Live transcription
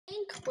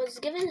Flank was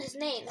given his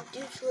name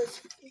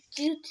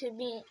due to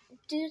being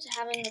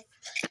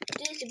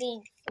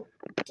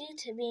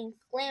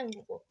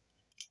flammable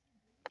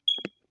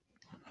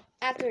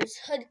after his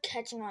hood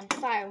catching on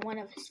fire in one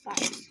of his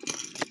fires.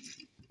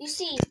 You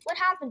see, what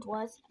happened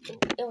was it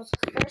was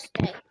his first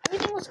day.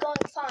 Everything was going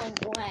fine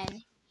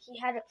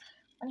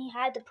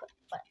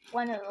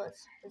when it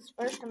was his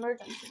first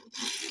emergency.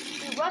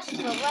 He rushed to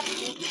the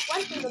rescue,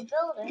 went through the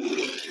building,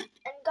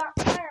 and got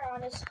fire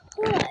on his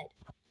hood.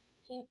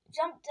 He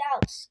jumped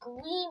out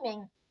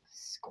screaming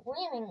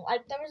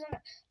like there was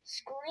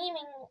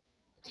screaming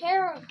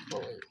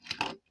terribly.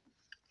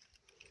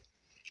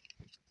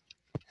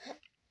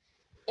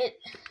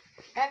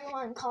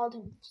 Everyone called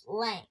him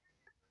Flank,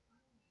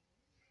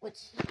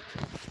 which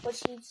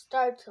he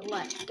started to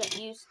get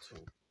used to.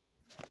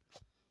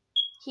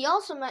 He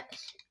also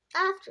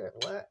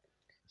afterward.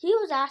 He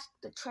was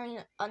asked to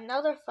train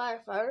another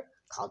firefighter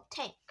called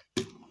Tank.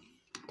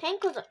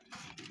 Tank was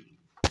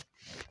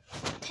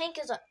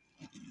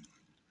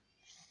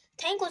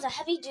a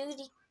heavy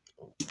duty,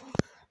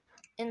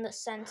 in the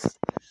sense,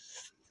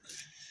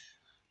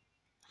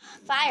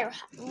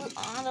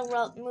 on the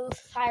road moved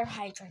fire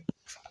hydrant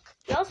truck.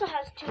 He also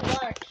has 2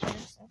 water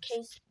cannons in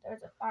case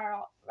there's a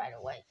fire right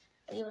away,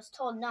 but he was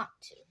told not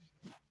to.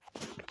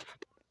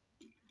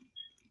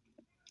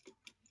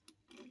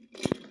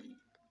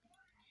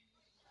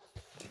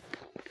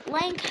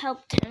 Flank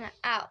helped him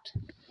out,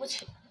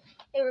 which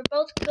they were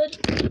both good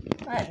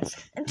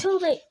friends until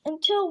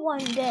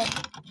one day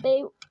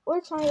they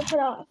were trying to put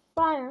out a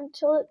fire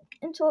until it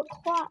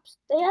collapsed.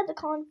 They had to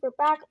call in for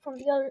backup from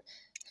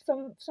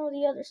some of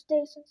the other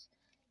stations.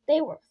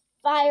 They were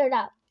fired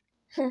out.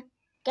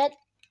 Get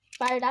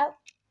fired out?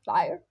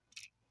 Fire?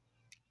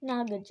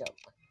 Not a good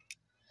joke.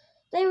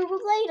 They were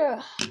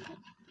later,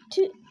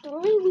 3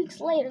 weeks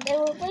later,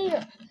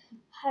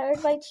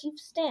 hired by Chief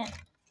Stan,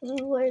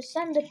 who went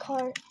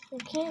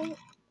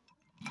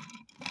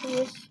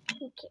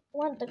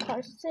to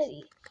Car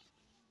City.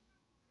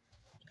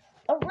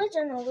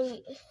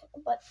 Originally,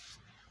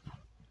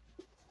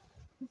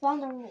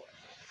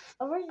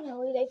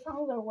 they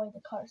found their way to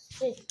Car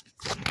City.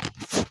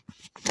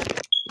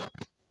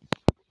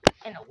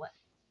 In a way.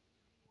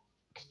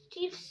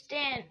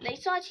 They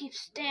saw Chief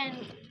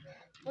Stan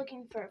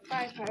looking for a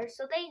firefighter,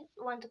 so they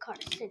went to Car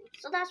City.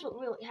 So that's what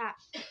really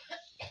happened.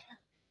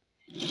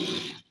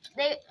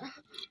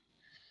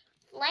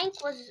 Flank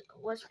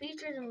was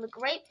featured in the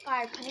Great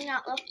Fire, putting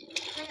out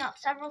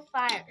several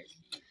fires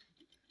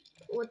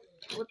with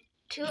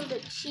 2 of the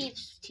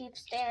chiefs, Chief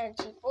Stan and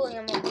Chief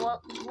William.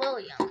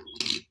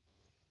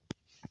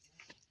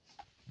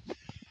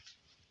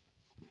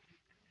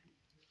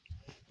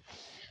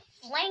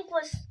 Flank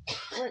was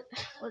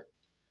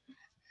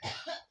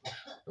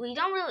we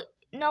don't really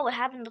know what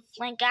happened to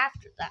Flank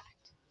after that.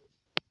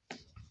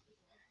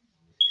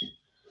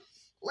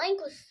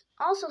 Flank was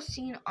also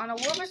seen on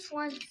Woodward's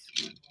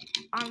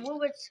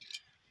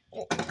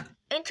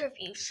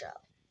interview show.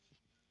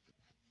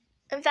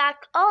 In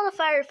fact, all the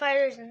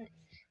firefighters in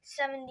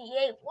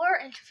 78 were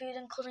interviewed,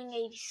 including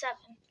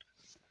 87.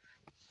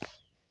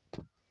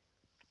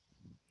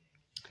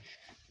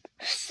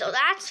 So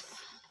that's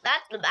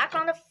the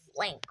background of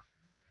Flank.